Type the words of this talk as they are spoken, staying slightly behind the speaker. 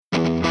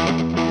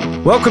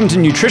Welcome to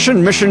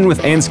Nutrition Mission with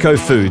Ansco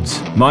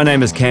Foods. My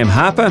name is Cam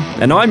Harper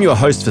and I'm your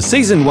host for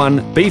Season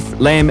 1 Beef,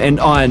 Lamb and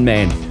Iron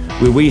Man,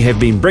 where we have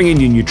been bringing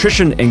you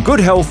nutrition and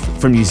good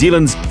health from New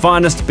Zealand's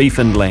finest beef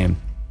and lamb.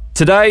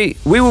 Today,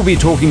 we will be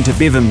talking to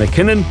Bevan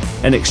McKinnon,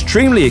 an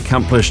extremely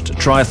accomplished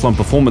triathlon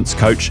performance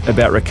coach,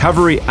 about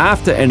recovery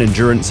after an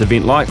endurance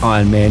event like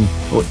Ironman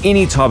or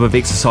any type of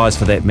exercise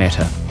for that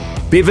matter.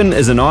 Bevan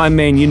is an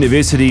Ironman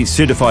University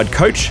certified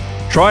coach,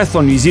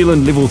 Triathlon New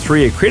Zealand Level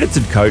 3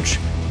 accredited coach,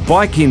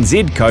 Bike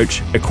NZ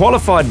coach, a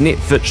qualified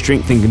NetFit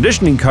strength and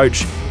conditioning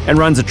coach, and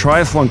runs a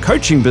triathlon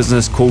coaching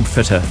business called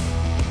Fitter.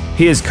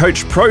 He has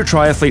coached pro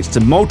triathletes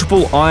to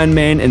multiple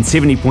Ironman and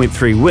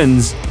 70.3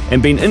 wins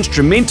and been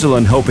instrumental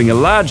in helping a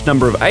large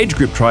number of age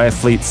group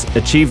triathletes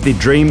achieve their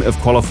dream of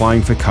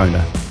qualifying for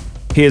Kona.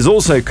 He has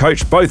also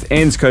coached both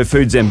Ansco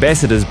Foods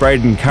ambassadors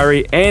Braden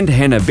Curry and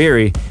Hannah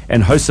Berry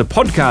and hosts a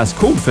podcast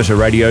called Fitter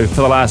Radio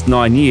for the last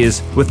 9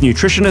 years with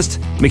nutritionist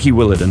Mickey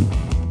Willardon.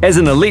 As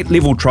an elite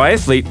level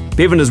triathlete,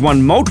 Bevan has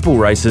won multiple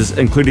races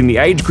including the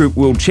Age Group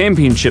World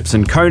Championships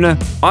in Kona,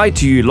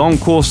 ITU Long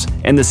Course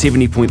and the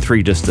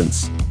 70.3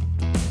 distance.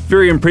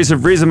 Very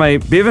impressive resume.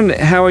 Bevan,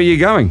 how are you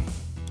going?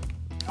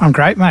 I'm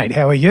great, mate.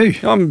 How are you?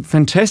 I'm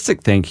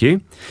fantastic, thank you.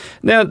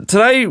 Now,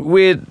 today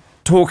we're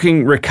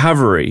talking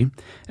recovery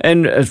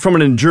and from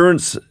an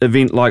endurance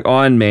event like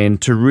Ironman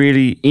to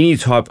really any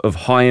type of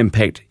high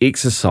impact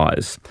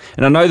exercise.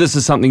 And I know this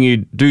is something you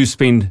do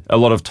spend a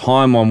lot of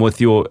time on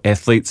with your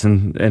athletes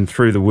and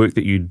through the work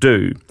that you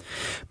do.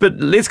 But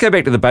let's go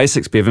back to the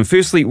basics, Bevan.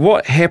 Firstly,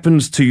 what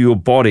happens to your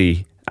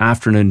body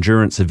after an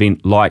endurance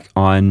event like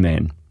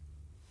Ironman?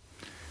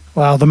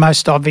 Well, the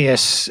most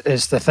obvious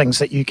is the things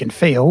that you can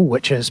feel,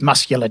 which is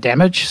muscular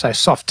damage, so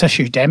soft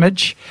tissue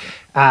damage.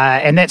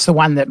 And that's the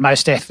one that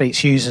most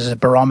athletes use as a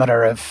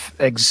barometer of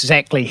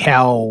exactly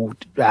how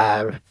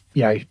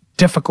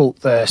difficult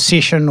the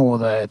session or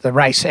the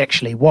race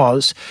actually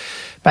was.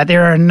 But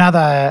there are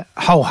another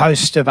whole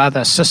host of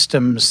other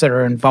systems that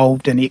are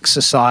involved in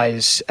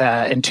exercise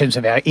in terms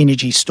of our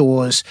energy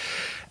stores,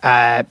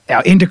 our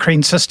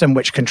endocrine system,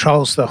 which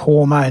controls the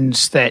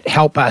hormones that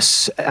help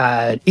us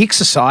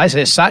exercise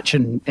as such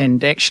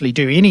and actually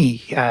do any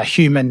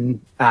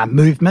human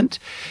movement.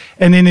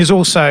 And then there's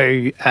also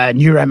a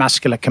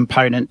neuromuscular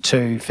component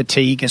to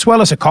fatigue, as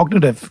well as a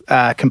cognitive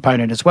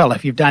component as well.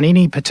 If you've done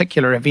any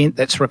particular event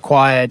that's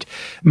required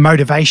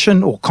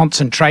motivation or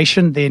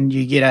concentration, then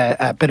you get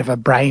a bit of a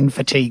brain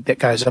fatigue that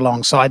goes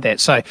alongside that.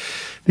 So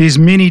there's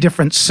many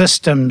different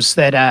systems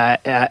that are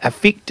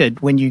affected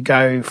when you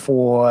go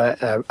for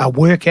a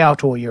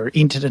workout or you're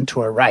entered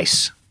into a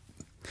race.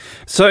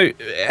 So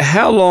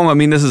how long,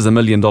 this is $1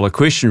 million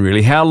question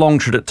really, how long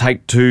should it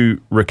take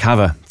to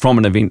recover from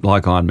an event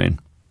like Ironman?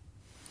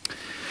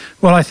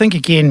 Well, I think,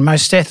 again,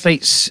 most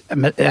athletes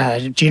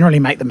generally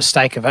make the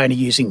mistake of only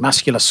using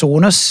muscular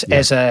soreness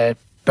as a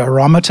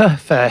barometer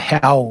for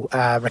how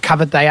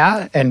recovered they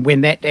are. And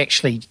when that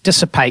actually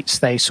dissipates,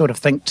 they sort of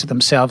think to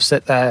themselves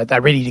that they're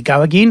ready to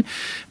go again.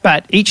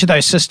 But each of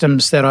those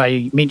systems that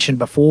I mentioned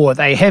before,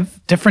 they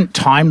have different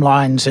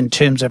timelines in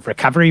terms of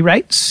recovery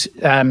rates.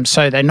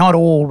 So they're not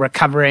all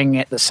recovering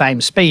at the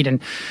same speed.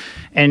 And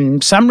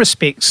in some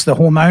respects, the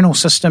hormonal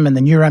system and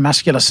the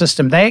neuromuscular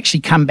system, they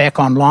actually come back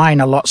online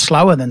a lot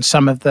slower than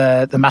some of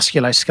the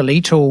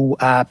musculoskeletal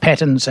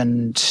patterns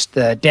and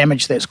the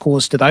damage that's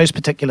caused to those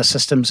particular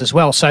systems as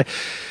well. So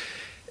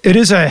it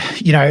is the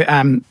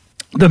 $1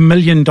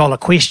 million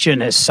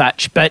question as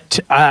such, but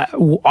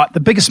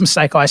the biggest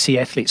mistake I see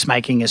athletes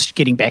making is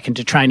getting back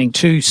into training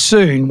too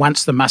soon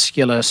once the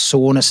muscular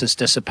soreness is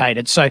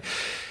dissipated. So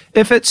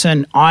if it's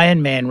an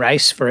Ironman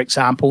race, for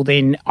example,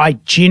 then I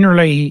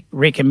generally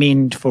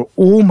recommend for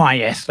all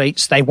my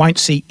athletes, they won't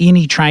see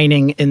any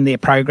training in their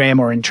program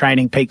or in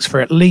training peaks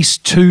for at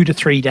least 2 to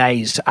 3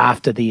 days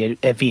after the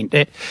event.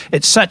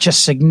 It's such a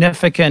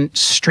significant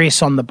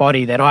stress on the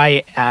body that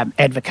I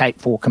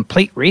advocate for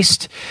complete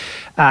rest.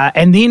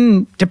 And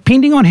then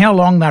depending on how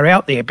long they're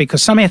out there,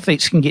 because some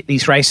athletes can get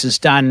these races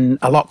done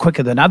a lot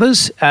quicker than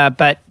others,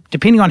 but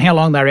depending on how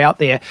long they're out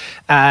there,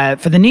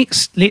 for the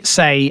next, let's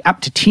say,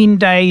 up to 10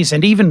 days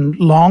and even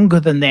longer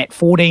than that,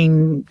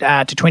 14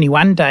 to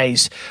 21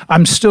 days,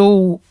 I'm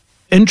still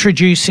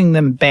introducing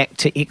them back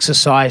to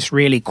exercise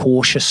really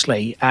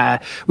cautiously.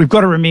 We've got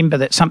to remember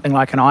that something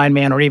like an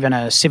Ironman or even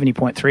a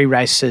 70.3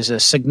 race is a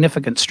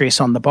significant stress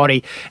on the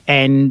body,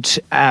 and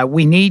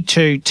we need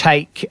to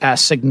take a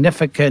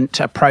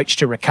significant approach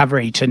to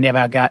recovery to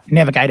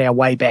navigate our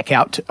way back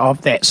out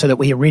of that so that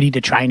we are ready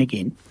to train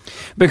again.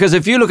 Because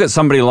if you look at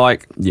somebody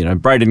like,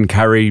 Braden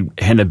Curry,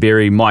 Hannah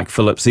Berry, Mike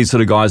Phillips, these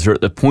sort of guys are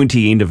at the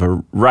pointy end of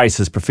a race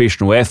as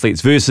professional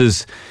athletes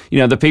versus,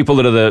 the people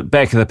that are the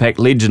back of the pack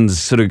legends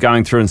sort of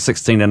going through in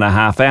 16 and a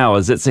half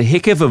hours. It's a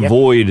heck of a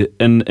void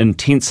in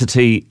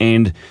intensity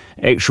and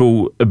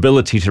actual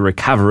ability to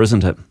recover,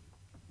 isn't it?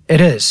 It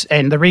is.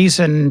 And the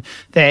reason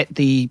that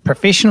the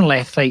professional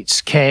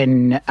athletes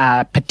can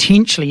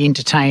potentially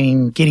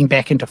entertain getting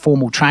back into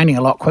formal training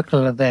a lot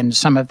quicker than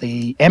some of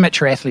the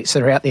amateur athletes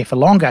that are out there for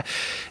longer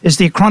is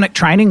their chronic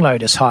training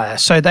load is higher.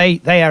 So they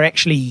are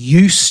actually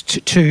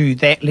used to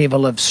that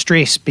level of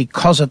stress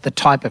because of the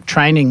type of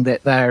training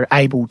that they're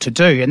able to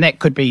do. And that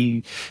could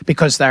be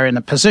because they're in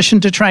a position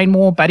to train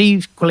more, but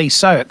equally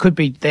so, it could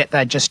be that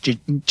they're just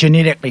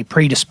genetically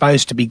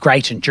predisposed to be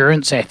great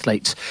endurance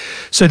athletes.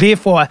 So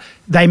therefore,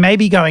 they may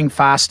be going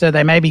faster,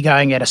 they may be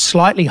going at a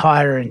slightly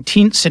higher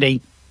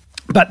intensity,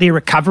 but their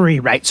recovery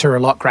rates are a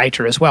lot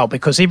greater as well,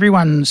 because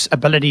everyone's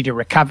ability to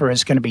recover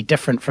is going to be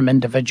different from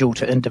individual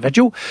to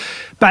individual.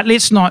 But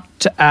let's not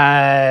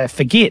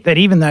forget that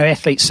even though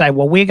athletes say,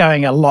 well, we're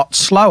going a lot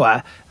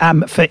slower,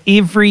 for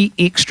every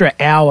extra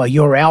hour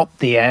you're out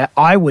there,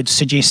 I would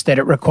suggest that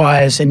it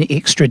requires an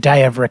extra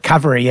day of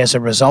recovery as a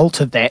result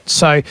of that.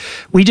 So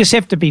we just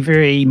have to be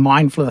very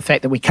mindful of the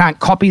fact that we can't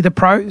copy the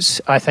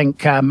pros. I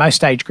think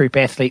most age group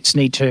athletes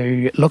need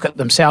to look at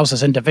themselves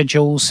as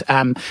individuals.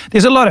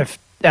 There's a lot of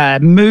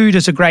mood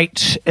is a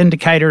great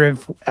indicator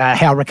of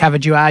how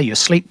recovered you are, your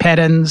sleep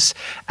patterns,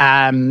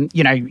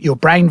 your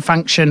brain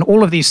function,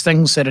 all of these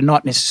things that are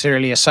not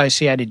necessarily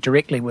associated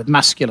directly with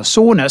muscular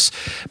soreness.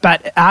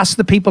 But ask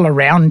the people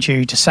around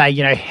you to say,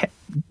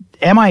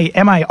 am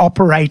I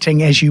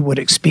operating as you would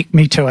expect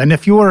me to? And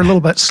if you're a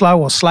little bit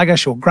slow or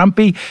sluggish or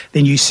grumpy,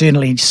 then you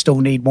certainly still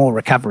need more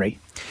recovery.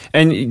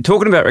 And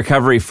talking about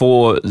recovery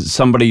for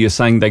somebody, you're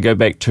saying they go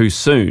back too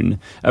soon.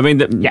 I mean,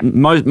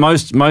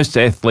 most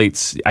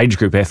athletes, age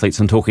group athletes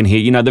I'm talking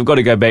here, they've got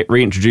to go back,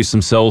 reintroduce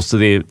themselves to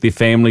their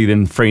family,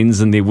 then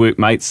friends and their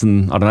workmates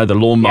and, I don't know, the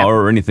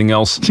lawnmower or anything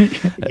else, trying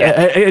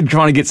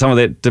to get some of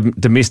that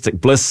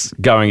domestic bliss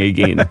going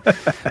again.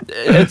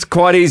 It's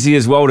quite easy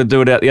as well to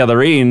do it out the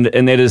other end,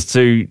 and that is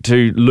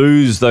to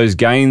lose those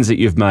gains that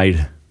you've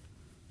made.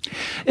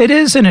 It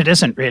is and it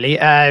isn't really.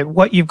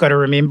 What you've got to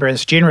remember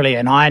is generally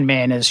an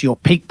Ironman is your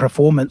peak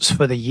performance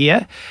for the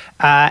year,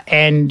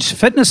 and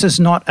fitness is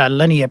not a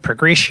linear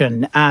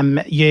progression.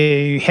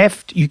 You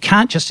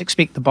can't just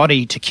expect the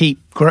body to keep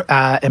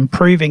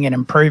improving and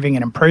improving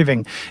and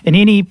improving. In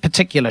any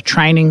particular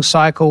training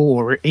cycle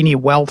or any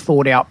well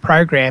thought out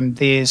program,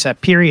 there's a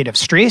period of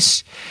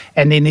stress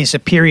and then there's a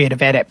period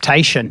of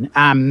adaptation.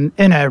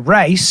 In a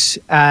race,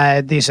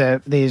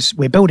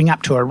 we're building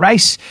up to a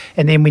race,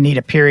 and then we need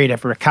a period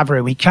of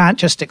recovery. We can't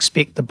just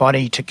expect the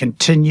body to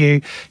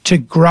continue to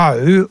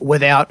grow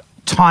without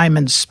time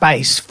and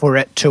space for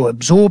it to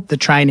absorb the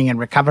training and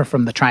recover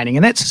from the training.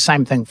 And that's the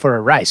same thing for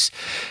a race.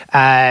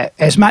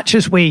 As much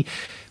as we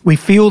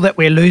feel that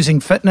we're losing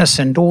fitness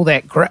and all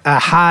that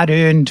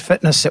hard-earned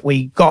fitness that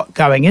we got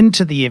going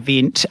into the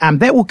event,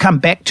 that will come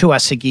back to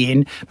us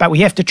again, but we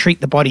have to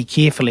treat the body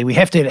carefully. We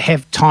have to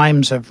have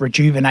times of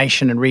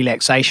rejuvenation and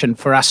relaxation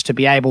for us to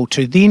be able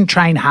to then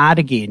train hard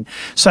again.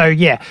 So,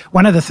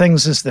 one of the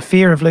things is the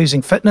fear of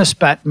losing fitness,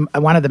 but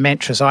one of the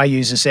mantras I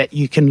use is that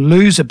you can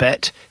lose a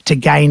bit to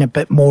gain a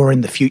bit more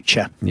in the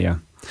future. Yeah.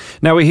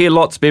 Now, we hear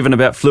lots, Bevan,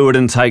 about fluid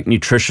intake,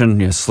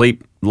 nutrition,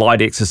 sleep,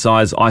 light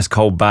exercise,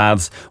 ice-cold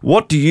baths.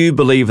 What do you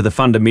believe are the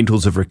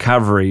fundamentals of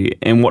recovery,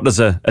 and what does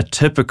a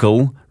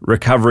typical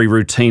recovery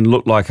routine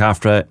look like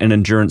after an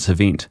endurance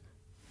event?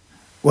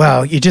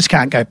 Well, you just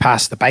can't go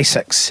past the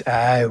basics.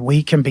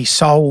 We can be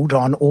sold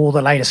on all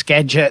the latest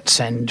gadgets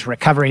and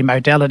recovery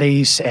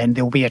modalities, and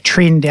there'll be a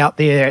trend out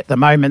there at the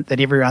moment that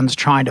everyone's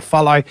trying to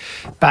follow.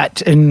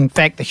 But in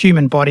fact, the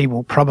human body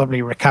will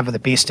probably recover the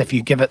best if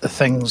you give it the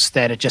things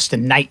that are just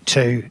innate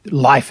to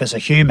life as a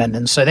human.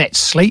 And so that's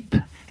sleep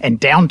and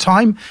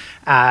downtime,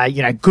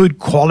 good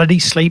quality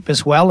sleep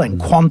as well, and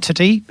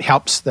quantity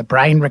helps the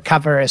brain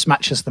recover as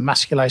much as the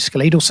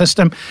musculoskeletal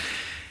system.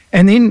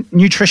 And then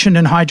nutrition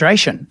and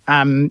hydration.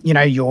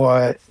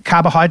 Your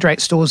carbohydrate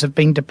stores have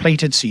been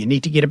depleted, so you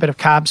need to get a bit of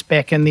carbs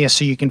back in there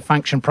so you can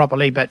function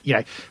properly. But,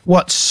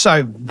 what's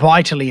so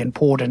vitally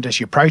important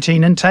is your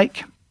protein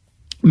intake.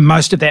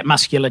 Most of that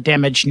muscular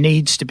damage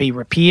needs to be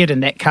repaired,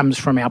 and that comes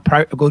from our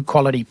good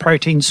quality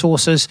protein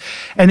sources.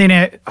 And then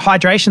our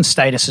hydration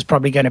status is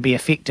probably going to be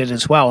affected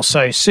as well.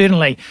 So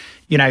certainly,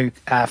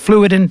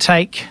 fluid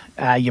intake,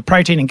 your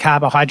protein and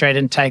carbohydrate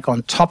intake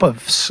on top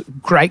of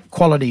great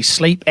quality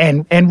sleep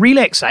and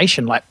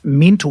relaxation, like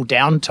mental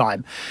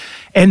downtime.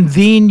 And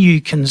then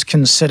you can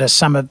consider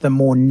some of the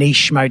more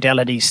niche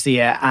modalities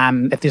there.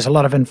 If there's a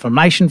lot of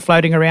inflammation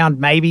floating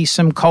around, maybe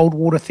some cold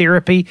water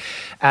therapy.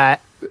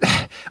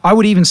 I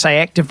would even say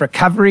active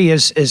recovery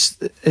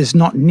is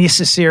not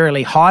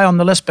necessarily high on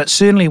the list, but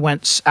certainly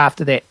once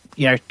after that,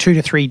 2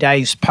 to 3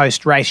 days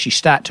post-race, you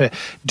start to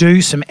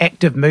do some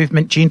active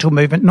movement, gentle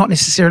movement, not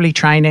necessarily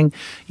training.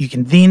 You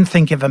can then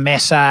think of a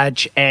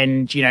massage,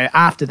 and,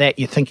 after that,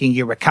 you're thinking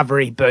your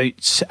recovery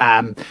boots,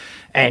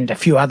 and a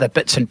few other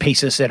bits and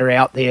pieces that are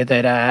out there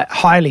that are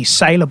highly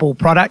saleable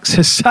products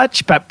as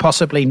such, but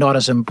possibly not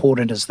as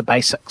important as the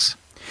basics.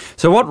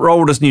 So what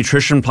role does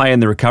nutrition play in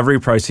the recovery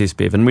process,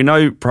 Bevan? We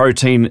know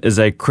protein is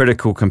a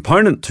critical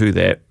component to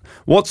that.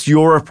 What's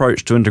your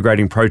approach to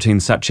integrating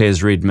proteins such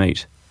as red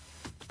meat?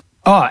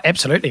 Oh,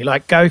 absolutely.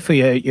 Like go for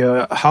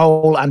your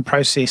whole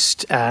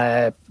unprocessed,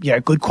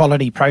 good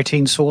quality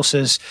protein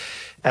sources.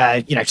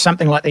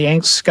 Something like the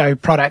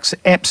ANSCO products,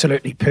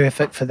 absolutely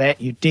perfect for that.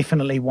 You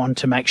definitely want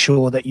to make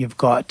sure that you've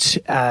got,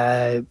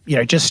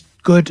 just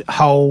good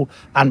whole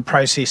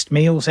unprocessed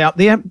meals out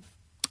there.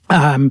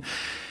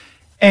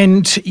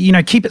 And,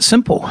 keep it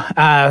simple.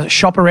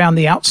 Shop around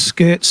the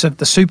outskirts of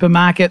the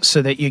supermarket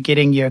so that you're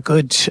getting your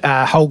good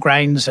whole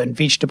grains and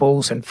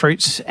vegetables and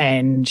fruits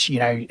and,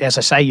 as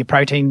I say, your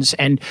proteins.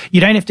 And you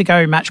don't have to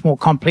go much more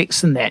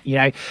complex than that.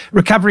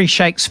 Recovery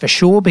shakes for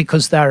sure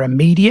because they're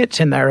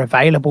immediate and they're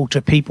available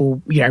to people,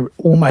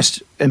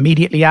 almost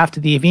immediately after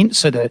the event.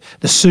 So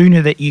the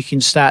sooner that you can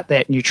start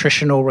that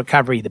nutritional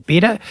recovery, the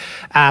better.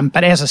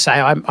 But as I say,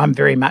 I'm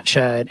very much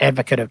an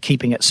advocate of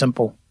keeping it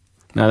simple.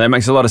 No, that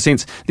makes a lot of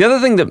sense. The other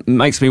thing that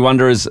makes me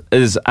wonder is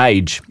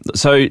age.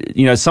 So,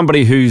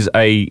 somebody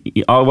I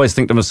always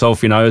think to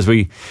myself,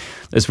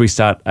 as we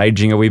start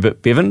aging a wee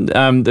bit, Bevan.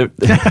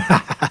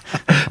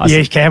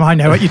 Yes, Cam, I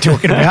know what you're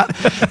talking about.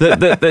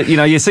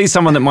 You see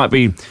someone that might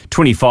be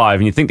 25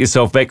 and you think to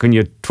yourself back when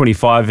you're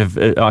 25,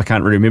 I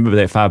can't really remember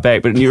that far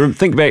back, but you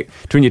think back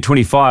to when you're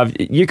 25,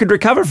 you could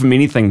recover from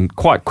anything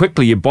quite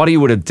quickly. Your body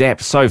would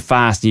adapt so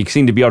fast and you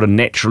seem to be able to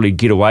naturally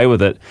get away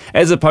with it,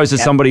 as opposed to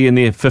somebody in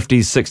their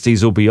 50s,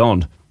 60s or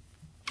beyond.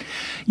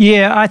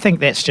 Yeah, I think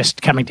that's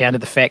just coming down to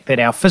the fact that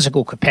our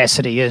physical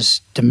capacity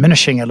is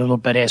diminishing a little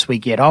bit as we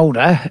get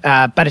older,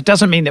 but it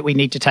doesn't mean that we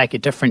need to take a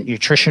different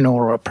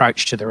nutritional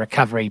approach to the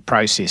recovery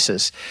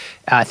processes.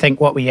 I think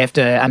what we have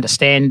to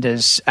understand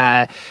is,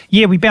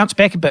 we bounce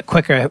back a bit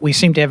quicker. We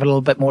seem to have a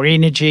little bit more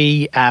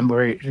energy.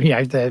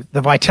 The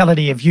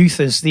vitality of youth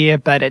is there,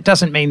 but it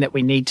doesn't mean that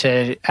we need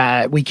to.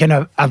 We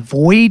can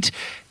avoid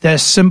the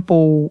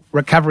simple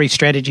recovery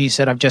strategies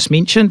that I've just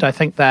mentioned. I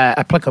think they're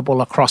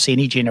applicable across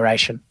any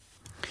generation.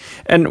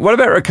 And what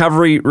about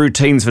recovery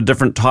routines for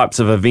different types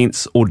of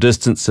events or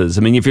distances?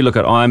 I mean, if you look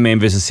at Ironman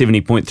versus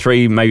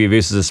 70.3, maybe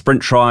versus a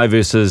sprint try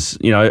versus,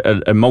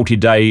 a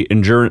multi-day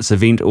endurance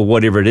event or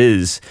whatever it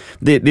is,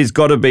 you've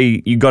got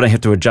to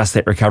have to adjust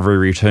that recovery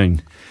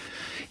routine.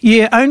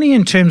 Yeah, only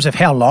in terms of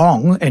how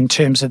long, in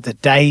terms of the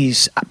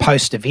days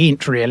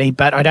post-event, really.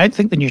 But I don't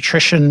think the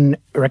nutrition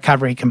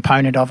recovery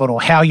component of it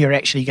or how you're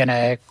actually going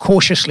to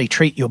cautiously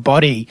treat your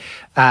body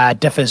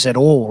differs at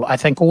all. I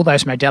think all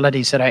those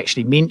modalities that I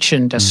actually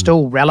mentioned are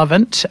still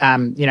relevant.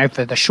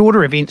 For the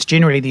shorter events,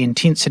 generally the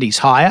intensity's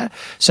higher.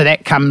 So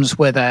that comes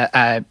with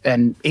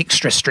an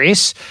extra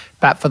stress.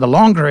 But for the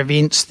longer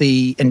events,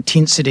 the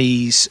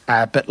intensity's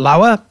a bit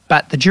lower,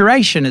 but the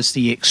duration is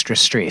the extra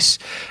stress.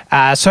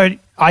 So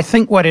I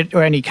think what it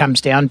only comes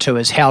down to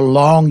is how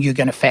long you're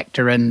going to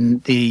factor in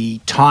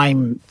the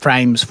time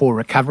frames for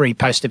recovery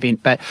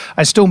post-event. But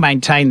I still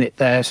maintain that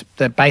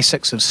the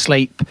basics of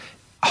sleep,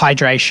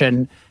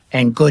 hydration,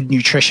 and good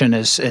nutrition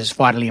is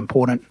vitally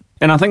important.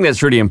 And I think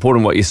that's really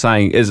important what you're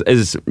saying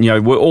is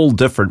we're all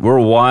different. We're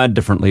all wired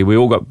differently. We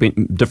all got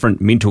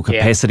different mental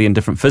capacity and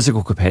different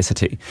physical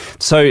capacity.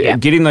 So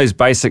getting those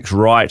basics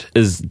right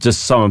is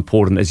just so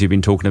important, as you've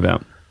been talking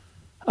about.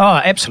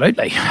 Oh,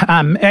 absolutely.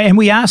 And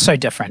we are so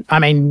different. I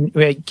mean,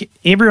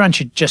 everyone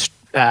should just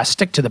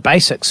stick to the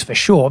basics for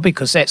sure,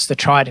 because that's the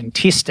tried and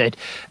tested.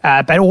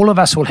 But all of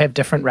us will have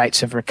different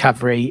rates of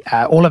recovery.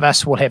 All of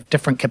us will have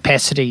different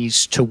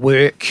capacities to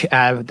work.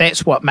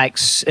 That's what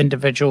makes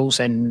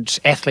individuals and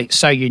athletes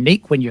so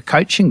unique when you're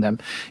coaching them.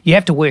 You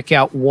have to work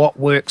out what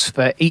works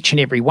for each and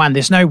every one.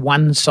 There's no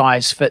one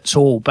size fits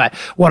all. But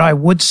what I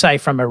would say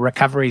from a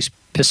recovery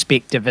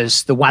perspective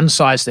is the one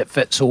size that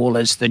fits all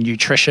is the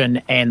nutrition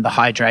and the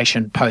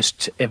hydration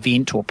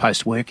post-event or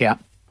post-workout.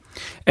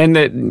 And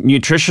that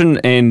nutrition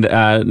and,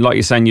 like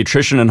you're saying,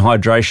 nutrition and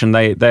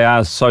hydration, they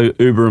are so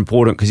uber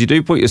important, because you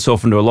do put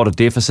yourself into a lot of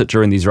deficit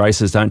during these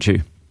races, don't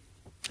you?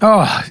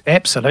 Oh,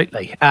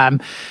 absolutely.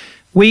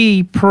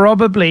 We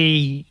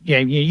probably,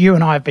 you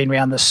and I have been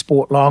around this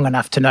sport long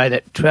enough to know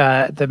that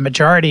the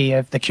majority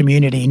of the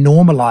community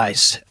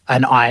normalise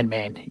an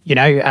Ironman.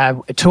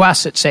 To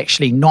us, it's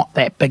actually not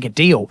that big a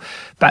deal.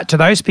 But to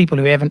those people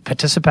who haven't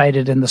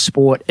participated in the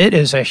sport, it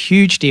is a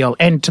huge deal.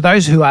 And to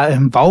those who are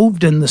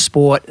involved in the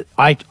sport,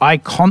 I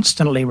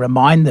constantly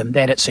remind them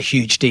that it's a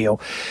huge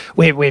deal.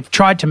 We've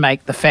tried to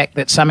make the fact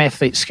that some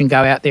athletes can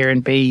go out there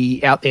and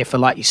be out there for,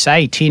 like you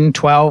say, 10,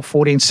 12,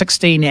 14,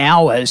 16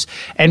 hours.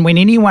 And when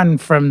anyone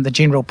from the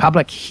general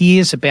public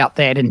hears about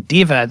that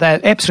endeavour,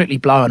 they're absolutely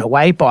blown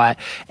away by it.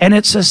 And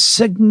it's a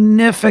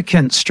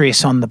significant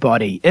stress on the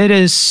body. It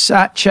is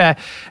such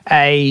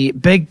a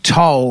big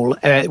toll,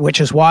 which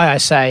is why I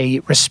say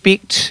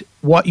respect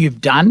what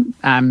you've done,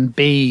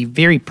 be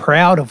very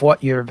proud of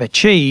what you've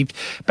achieved,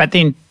 but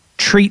then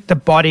treat the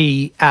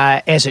body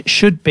as it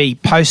should be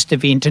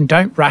post-event, and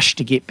don't rush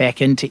to get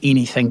back into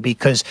anything,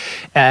 because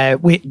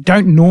we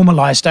don't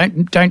normalise,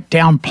 don't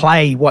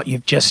downplay what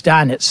you've just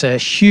done. It's a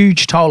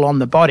huge toll on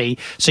the body,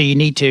 so you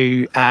need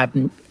to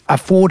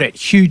afford it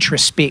huge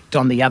respect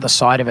on the other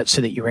side of it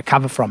so that you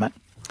recover from it.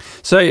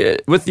 So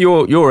with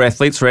your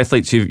athletes or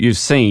athletes you've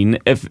seen,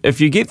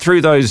 if you get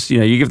through those,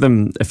 you give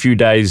them a few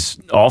days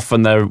off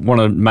and they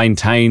want to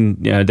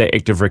maintain, that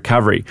active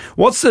recovery,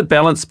 what's the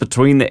balance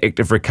between the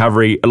active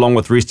recovery along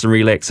with rest and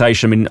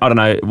relaxation? I mean, I don't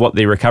know what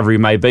their recovery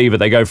may be, but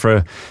they go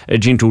for a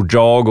gentle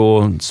jog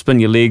or spin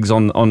your legs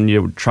on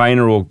your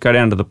trainer or go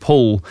down to the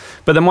pool,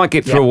 but they might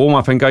get through a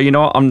warm-up and go,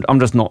 I'm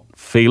just not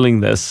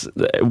feeling this.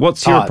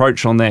 What's your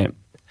approach on that?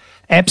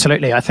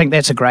 Absolutely. I think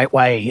that's a great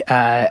way.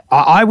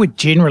 I would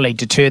generally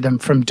deter them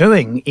from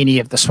doing any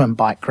of the swim,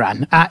 bike,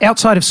 run.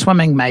 Outside of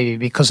swimming, maybe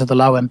because of the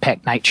low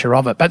impact nature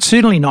of it, but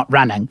certainly not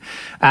running.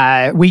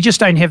 We just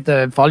don't have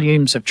the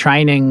volumes of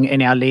training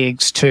in our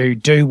legs to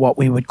do what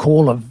we would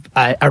call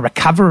a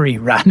recovery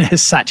run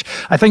as such.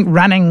 I think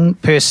running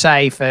per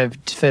se for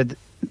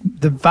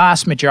the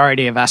vast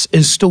majority of us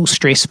is still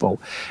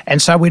stressful.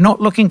 And so we're not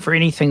looking for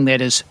anything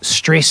that is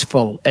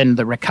stressful in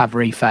the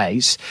recovery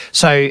phase.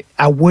 So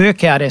a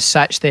workout is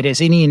such that has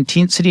any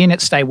intensity in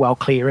it, stay well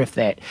clear of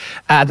that.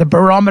 The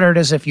barometer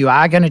is if you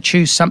are going to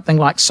choose something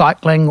like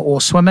cycling or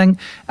swimming,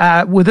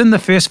 within the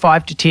first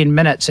 5 to 10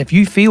 minutes, if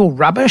you feel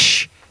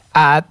rubbish,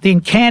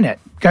 then can it.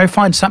 Go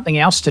find something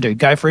else to do.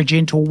 Go for a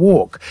gentle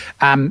walk.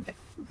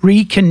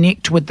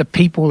 Reconnect with the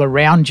people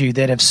around you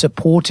that have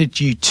supported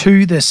you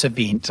to this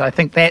event. I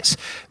think that's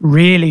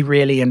really,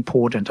 really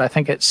important. I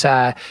think it's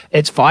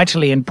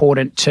vitally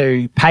important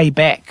to pay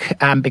back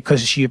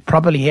because you've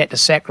probably had to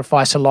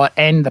sacrifice a lot,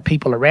 and the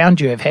people around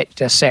you have had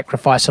to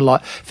sacrifice a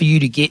lot for you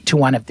to get to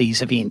one of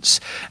these events.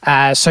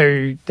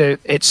 So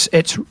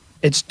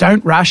it's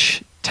don't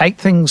rush. Take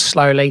things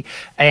slowly,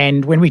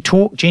 and when we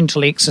talk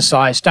gentle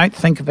exercise, don't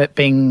think of it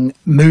being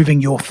moving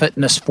your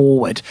fitness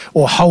forward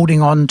or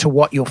holding on to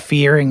what you're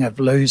fearing of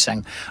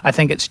losing. I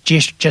think it's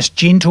just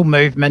gentle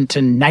movement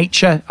in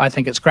nature. I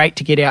think it's great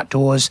to get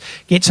outdoors,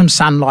 get some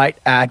sunlight,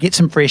 get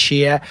some fresh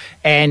air,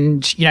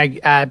 and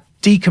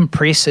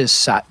decompress as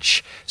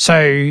such.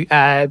 So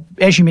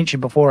as you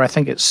mentioned before, I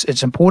think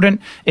it's important.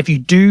 If you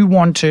do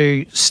want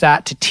to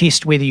start to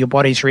test whether your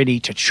body's ready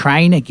to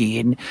train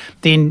again,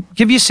 then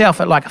give yourself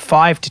like a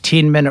 5 to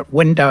 10 minute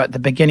window at the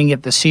beginning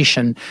of the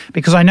session,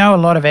 because I know a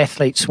lot of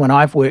athletes, when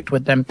I've worked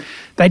with them,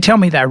 they tell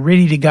me they're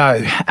ready to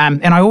go.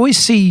 And I always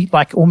see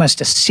like almost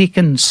a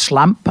second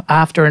slump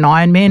after an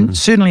Ironman. Mm-hmm.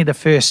 Certainly the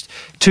first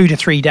 2 to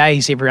 3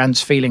 days,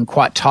 everyone's feeling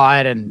quite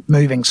tired and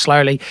moving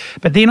slowly.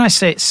 But then I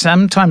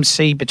sometimes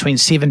see between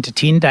 7 to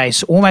 10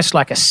 days, almost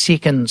like a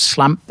second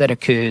slump that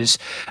occurs.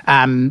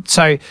 I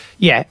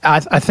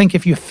think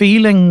if you're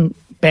feeling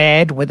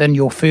bad within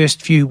your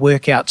first few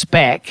workouts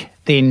back,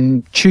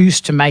 then choose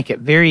to make it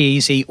very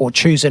easy or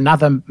choose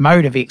another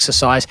mode of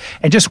exercise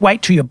and just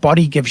wait till your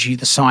body gives you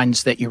the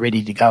signs that you're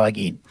ready to go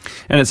again.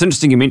 And it's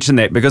interesting you mentioned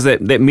that, because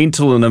that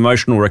mental and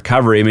emotional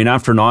recovery, I mean,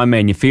 after an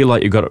Ironman, you feel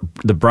like you've got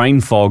the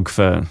brain fog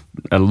for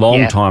a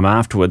long time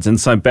afterwards. And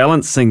so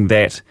balancing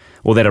that,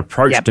 or that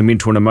approach to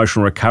mental and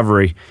emotional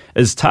recovery,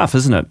 is tough,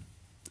 isn't it?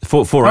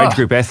 For age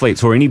group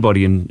athletes or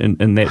anybody in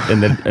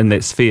that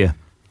sphere.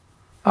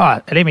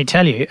 Oh, let me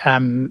tell you,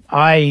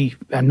 I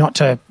am not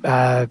to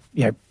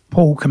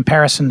pull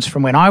comparisons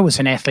from when I was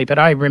an athlete, but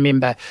I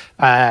remember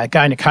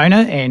going to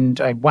Kona, and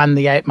I won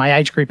my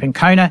age group in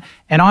Kona,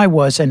 and I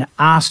was an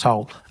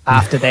arsehole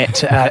after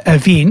that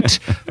event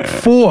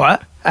for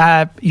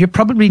you're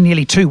probably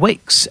nearly 2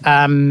 weeks.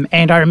 And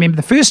I remember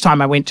the first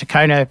time I went to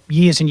Kona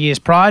years and years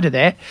prior to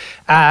that,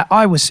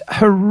 I was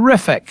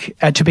horrific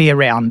to be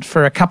around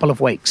for a couple of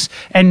weeks.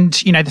 And,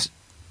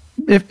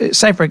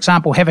 say, for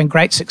example, having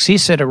great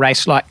success at a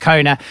race like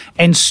Kona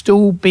and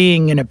still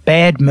being in a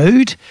bad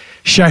mood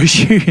shows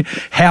you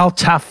how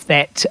tough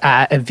that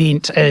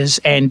event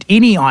is, and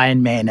any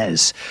Ironman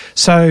is.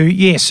 So,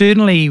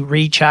 certainly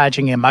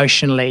recharging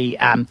emotionally,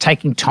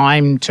 taking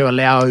time to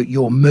allow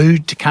your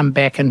mood to come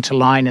back into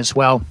line as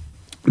well.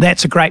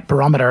 That's a great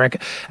barometer.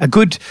 A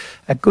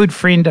good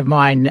friend of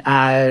mine,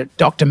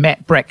 Dr.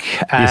 Matt Brick,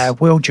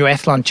 world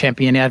duathlon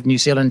champion out of New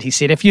Zealand, he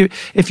said, if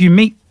you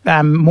meet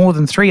more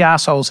than 3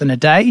 arseholes in a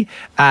day,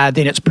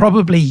 then it's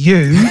probably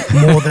you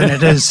more than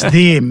it is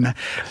them.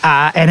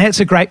 And it's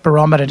a great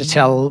barometer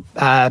to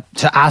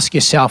ask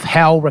yourself,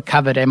 how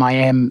recovered am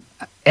I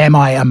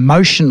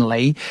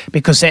emotionally?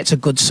 Because that's a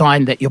good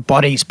sign that your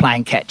body's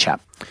playing catch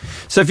up.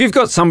 So if you've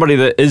got somebody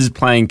that is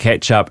playing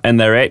catch up and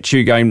they're at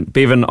you going,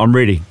 Bevan, I'm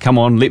ready. Come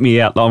on, let me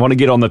out. I want to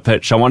get on the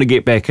pitch. I want to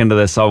get back into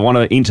this. I want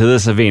to enter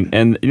this event.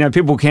 And,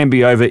 people can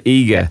be over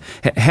eager.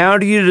 How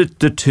do you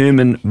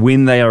determine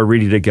when they are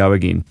ready to go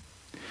again?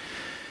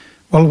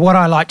 Well, what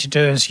I like to do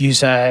is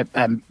use a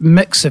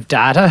mix of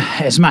data.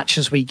 As much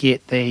as we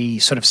get the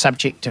sort of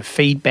subjective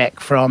feedback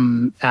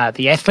from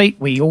the athlete,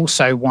 we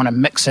also want to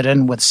mix it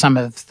in with some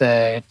of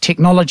the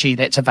technology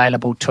that's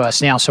available to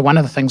us now. So one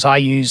of the things I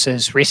use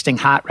is resting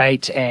heart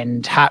rate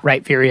and heart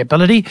rate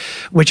variability,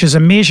 which is a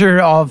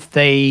measure of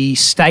the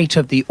state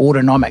of the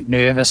autonomic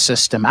nervous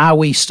system. Are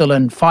we still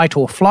in fight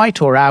or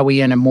flight, or are we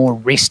in a more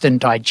rest and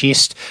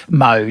digest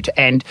mode?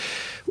 And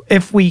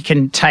if we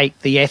can take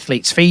the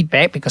athlete's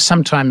feedback, because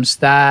sometimes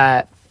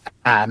they're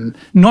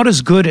not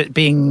as good at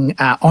being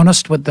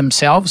honest with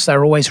themselves.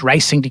 They're always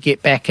racing to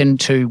get back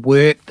into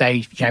work.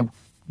 They,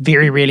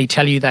 very rarely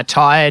tell you they're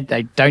tired.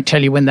 They don't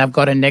tell you when they've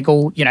got a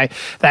niggle.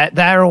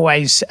 They're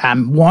always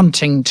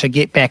wanting to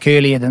get back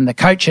earlier than the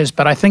coaches.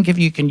 But I think if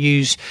you can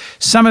use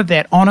some of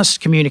that honest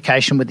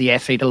communication with the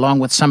athlete along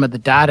with some of the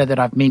data that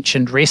I've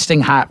mentioned, resting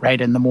heart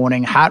rate in the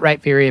morning, heart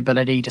rate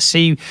variability, to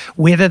see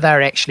whether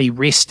they're actually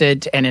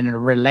rested and in a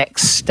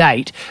relaxed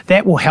state,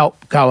 that will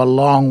help go a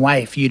long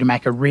way for you to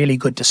make a really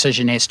good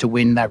decision as to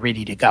when they're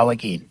ready to go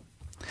again.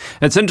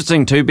 It's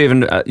interesting too,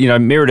 Bevan,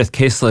 Meredith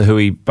Kessler, who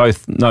we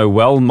both know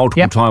well,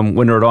 multiple-time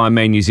winner at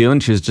Ironman New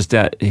Zealand. She was just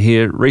out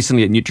here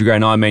recently at Nutrigrain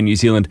Ironman New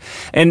Zealand.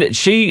 And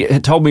she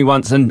had told me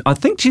once, and I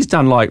think she's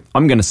done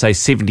I'm going to say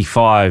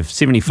 75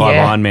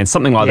 Ironman,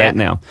 something like that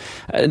now.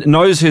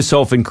 Knows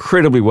herself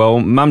incredibly well,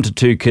 mum to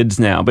 2 kids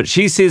now. But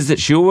she says that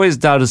she always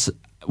does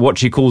what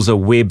she calls a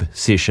web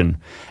session.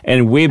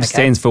 And web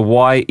stands for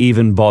why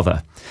even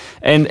bother.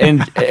 And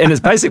it's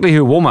basically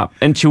her warm-up.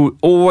 And she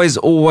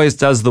always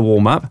does the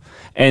warm-up.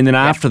 And then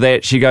after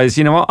that, she goes,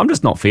 you know what, I'm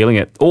just not feeling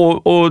it.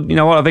 Or you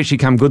know what, I've actually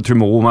come good through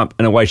my warm-up,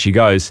 and away she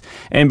goes.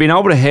 And being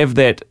able to have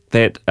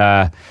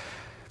that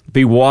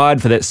be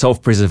wired for that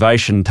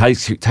self-preservation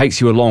takes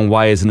you a long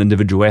way as an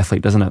individual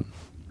athlete, doesn't it?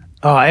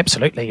 Oh,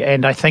 absolutely.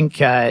 And I think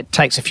it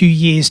takes a few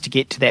years to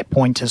get to that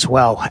point as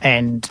well.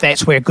 And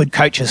that's where good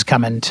coaches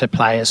come into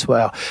play as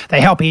well.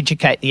 They help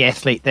educate the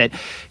athlete that,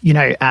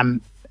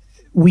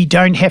 we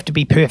don't have to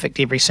be perfect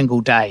every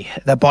single day.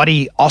 The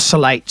body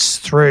oscillates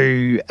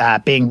through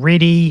being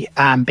ready,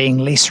 being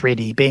less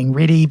ready, being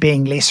ready,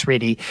 being less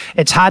ready.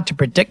 It's hard to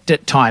predict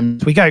at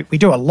times. We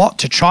do a lot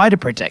to try to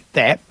predict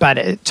that, but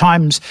at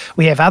times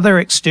we have other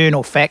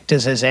external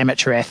factors as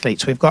amateur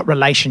athletes. We've got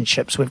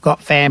relationships, we've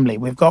got family,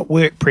 we've got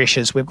work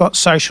pressures, we've got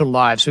social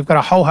lives, we've got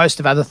a whole host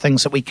of other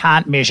things that we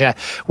can't measure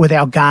with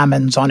our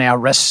Garmin's on our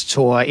wrists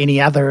or any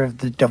other of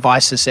the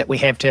devices that we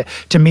have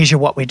to measure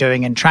what we're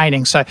doing in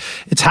training. So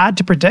it's hard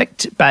to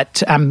predict,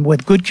 but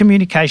with good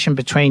communication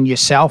between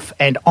yourself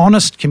and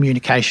honest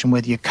communication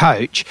with your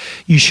coach,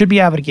 you should be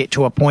able to get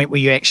to a point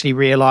where you actually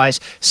realize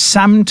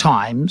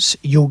sometimes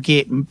you'll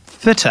get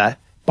fitter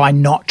by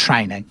not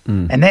training.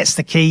 And that's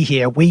the key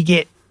here.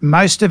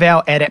 Most of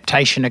our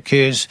adaptation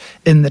occurs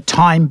in the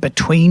time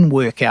between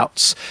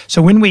workouts.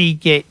 So when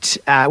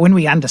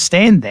we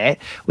understand that,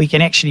 we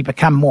can actually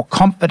become more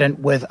confident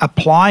with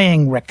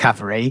applying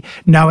recovery,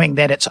 knowing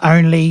that it's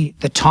only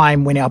the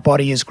time when our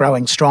body is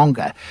growing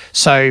stronger.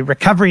 So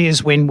recovery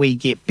is when we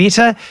get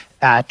better.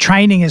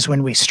 Training is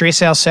when we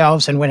stress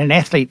ourselves, and when an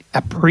athlete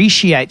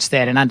appreciates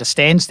that and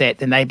understands that,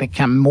 then they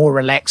become more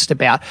relaxed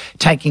about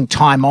taking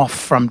time off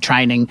from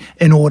training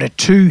in order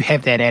to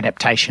have that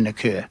adaptation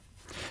occur.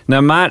 Now,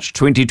 March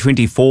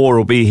 2024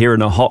 will be here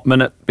in a hot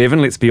minute,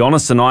 Bevan, let's be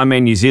honest, and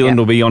Ironman New Zealand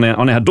will be on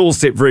our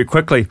doorstep very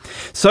quickly.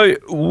 So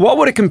what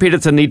would a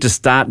competitor need to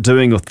start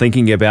doing or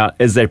thinking about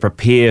as they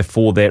prepare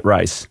for that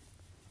race?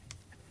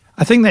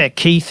 I think the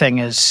key thing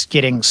is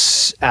getting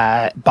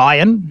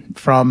buy-in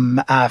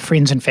from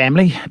friends and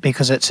family,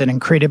 because it's an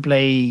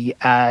incredibly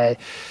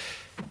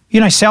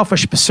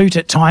selfish pursuit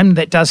at time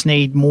that does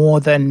need more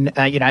than,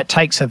 it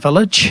takes a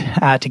village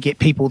to get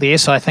people there.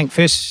 So I think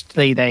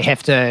firstly, they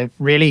have to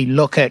really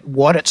look at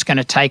what it's going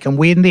to take and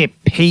when their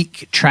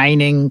peak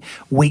training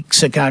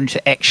weeks are going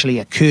to actually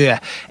occur,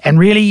 and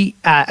really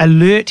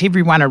alert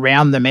everyone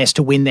around them as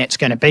to when that's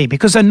going to be,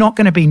 because they're not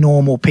going to be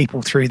normal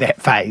people through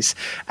that phase.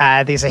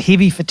 There's a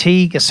heavy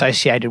fatigue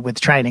associated with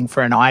training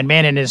for an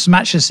Ironman, and as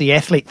much as the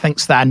athlete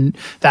thinks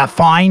they're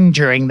fine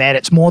during that,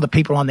 it's more the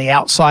people on the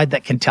outside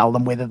that can tell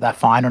them whether they're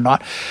fine or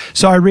not.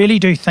 So I really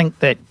do think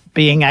that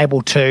being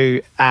able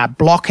to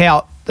block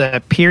out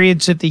the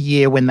periods of the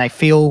year when they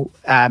feel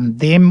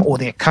them or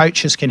their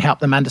coaches can help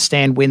them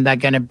understand when they're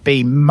going to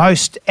be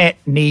most at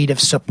need of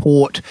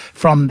support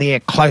from their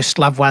close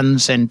loved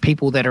ones and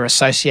people that are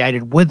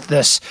associated with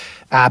this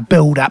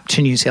build up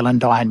to New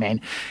Zealand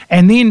Ironman.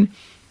 And then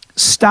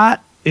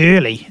start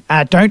early.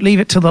 Don't leave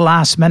it till the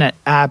last minute.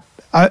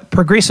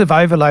 Progressive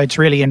overload's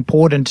really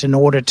important in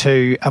order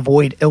to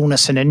avoid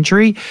illness and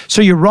injury.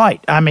 So you're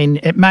right. I mean,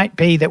 it might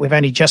be that we've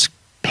only just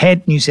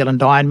had New Zealand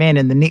Ironman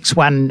and the next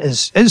one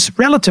is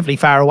relatively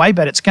far away,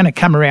 but it's going to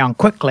come around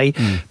quickly.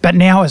 But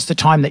now is the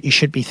time that you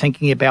should be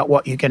thinking about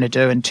what you're going to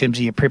do in terms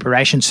of your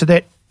preparation, so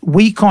that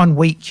week on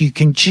week you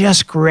can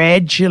just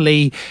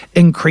gradually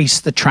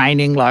increase the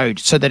training load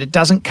so that it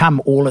doesn't come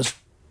all as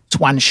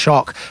one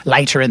shock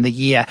later in the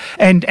year.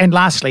 And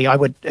lastly, I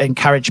would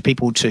encourage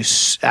people to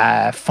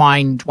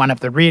find one of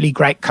the really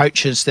great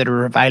coaches that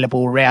are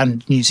available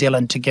around New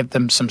Zealand to give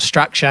them some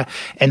structure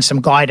and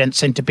some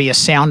guidance, and to be a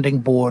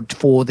sounding board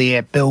for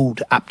their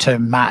build up to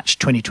March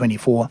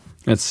 2024.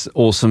 That's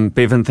awesome,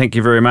 Bevan. Thank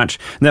you very much.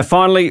 Now,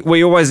 finally,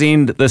 we always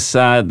end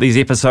these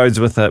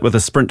episodes with a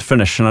sprint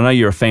finish, and I know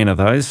you're a fan of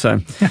those. So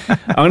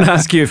I'm going to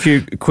ask you a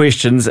few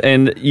questions,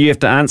 and you have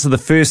to answer the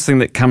first thing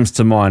that comes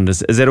to mind.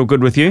 Is that all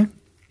good with you?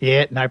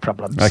 Yeah, no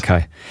problems.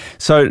 Okay.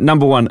 So,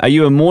 number one, are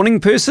you a morning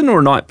person or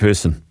a night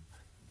person?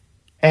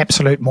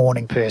 absolute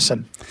morning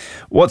person.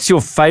 What's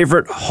your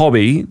favourite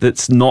hobby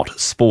that's not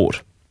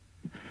sport?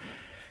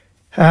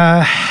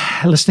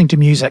 Listening to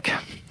music.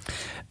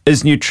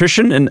 Is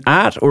nutrition an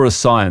art or a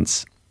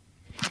science?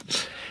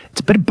 It's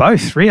a bit of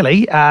both,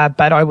 really,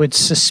 but I would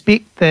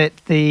suspect that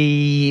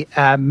the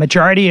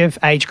majority of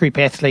age group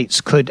athletes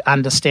could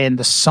understand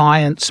the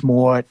science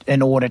more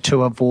in order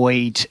to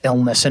avoid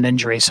illness and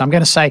injury. So I'm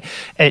going to say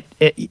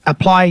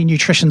apply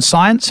nutrition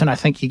science, and I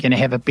think you're going to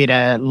have a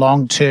better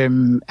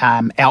long-term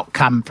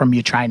outcome from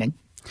your training.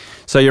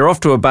 So you're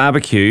off to a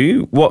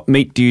barbecue. What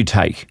meat do you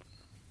take?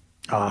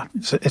 Oh,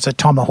 it's a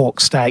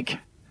tomahawk steak.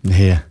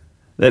 Yeah.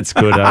 That's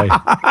good, eh?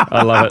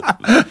 I love it.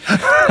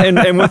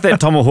 And with that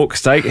tomahawk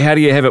steak, how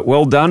do you have it?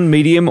 Well done,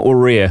 medium or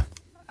rare?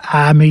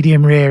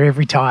 Medium rare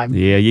every time.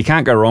 Yeah, you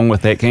can't go wrong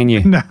with that, can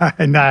you? No. Oh,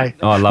 I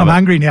love I'm it.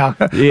 hungry now.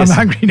 Yes.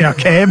 I'm hungry now,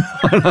 Cam.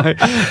 I know.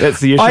 That's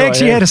the issue. I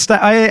actually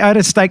had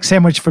a steak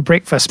sandwich for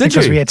breakfast. Did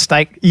because you? we had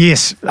steak.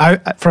 Yes,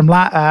 from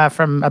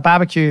a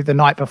barbecue the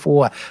night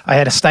before. I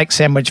had a steak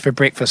sandwich for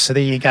breakfast. So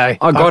there you go.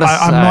 I'm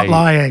not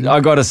lying.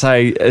 I got to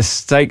say, a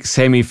steak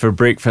Sammy for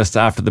breakfast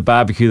after the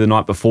barbecue the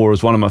night before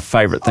is one of my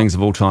favourite things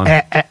of all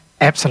time.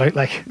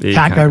 Absolutely. Yeah,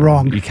 Can't go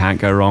wrong. You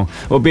can't go wrong.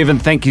 Well, Bevan,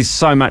 thank you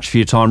so much for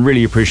your time.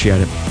 Really appreciate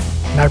it.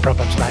 No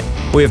problems, mate.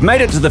 We have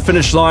made it to the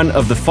finish line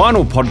of the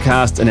final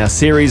podcast in our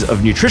series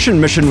of Nutrition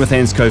Mission with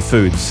Ansco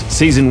Foods,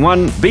 Season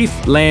 1,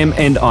 Beef, Lamb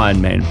and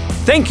Ironman.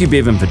 Thank you,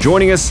 Bevan, for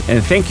joining us,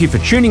 and thank you for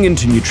tuning in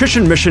to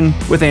Nutrition Mission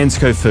with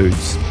Ansco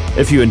Foods.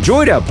 If you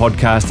enjoyed our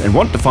podcast and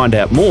want to find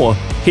out more,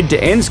 head to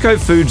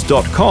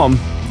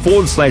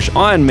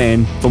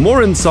anscofoods.com/Ironman for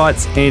more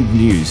insights and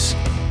news.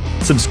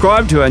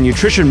 Subscribe to our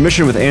Nutrition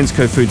Mission with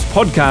Ansco Foods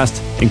podcast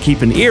and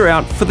keep an ear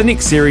out for the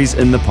next series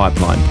in the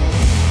pipeline.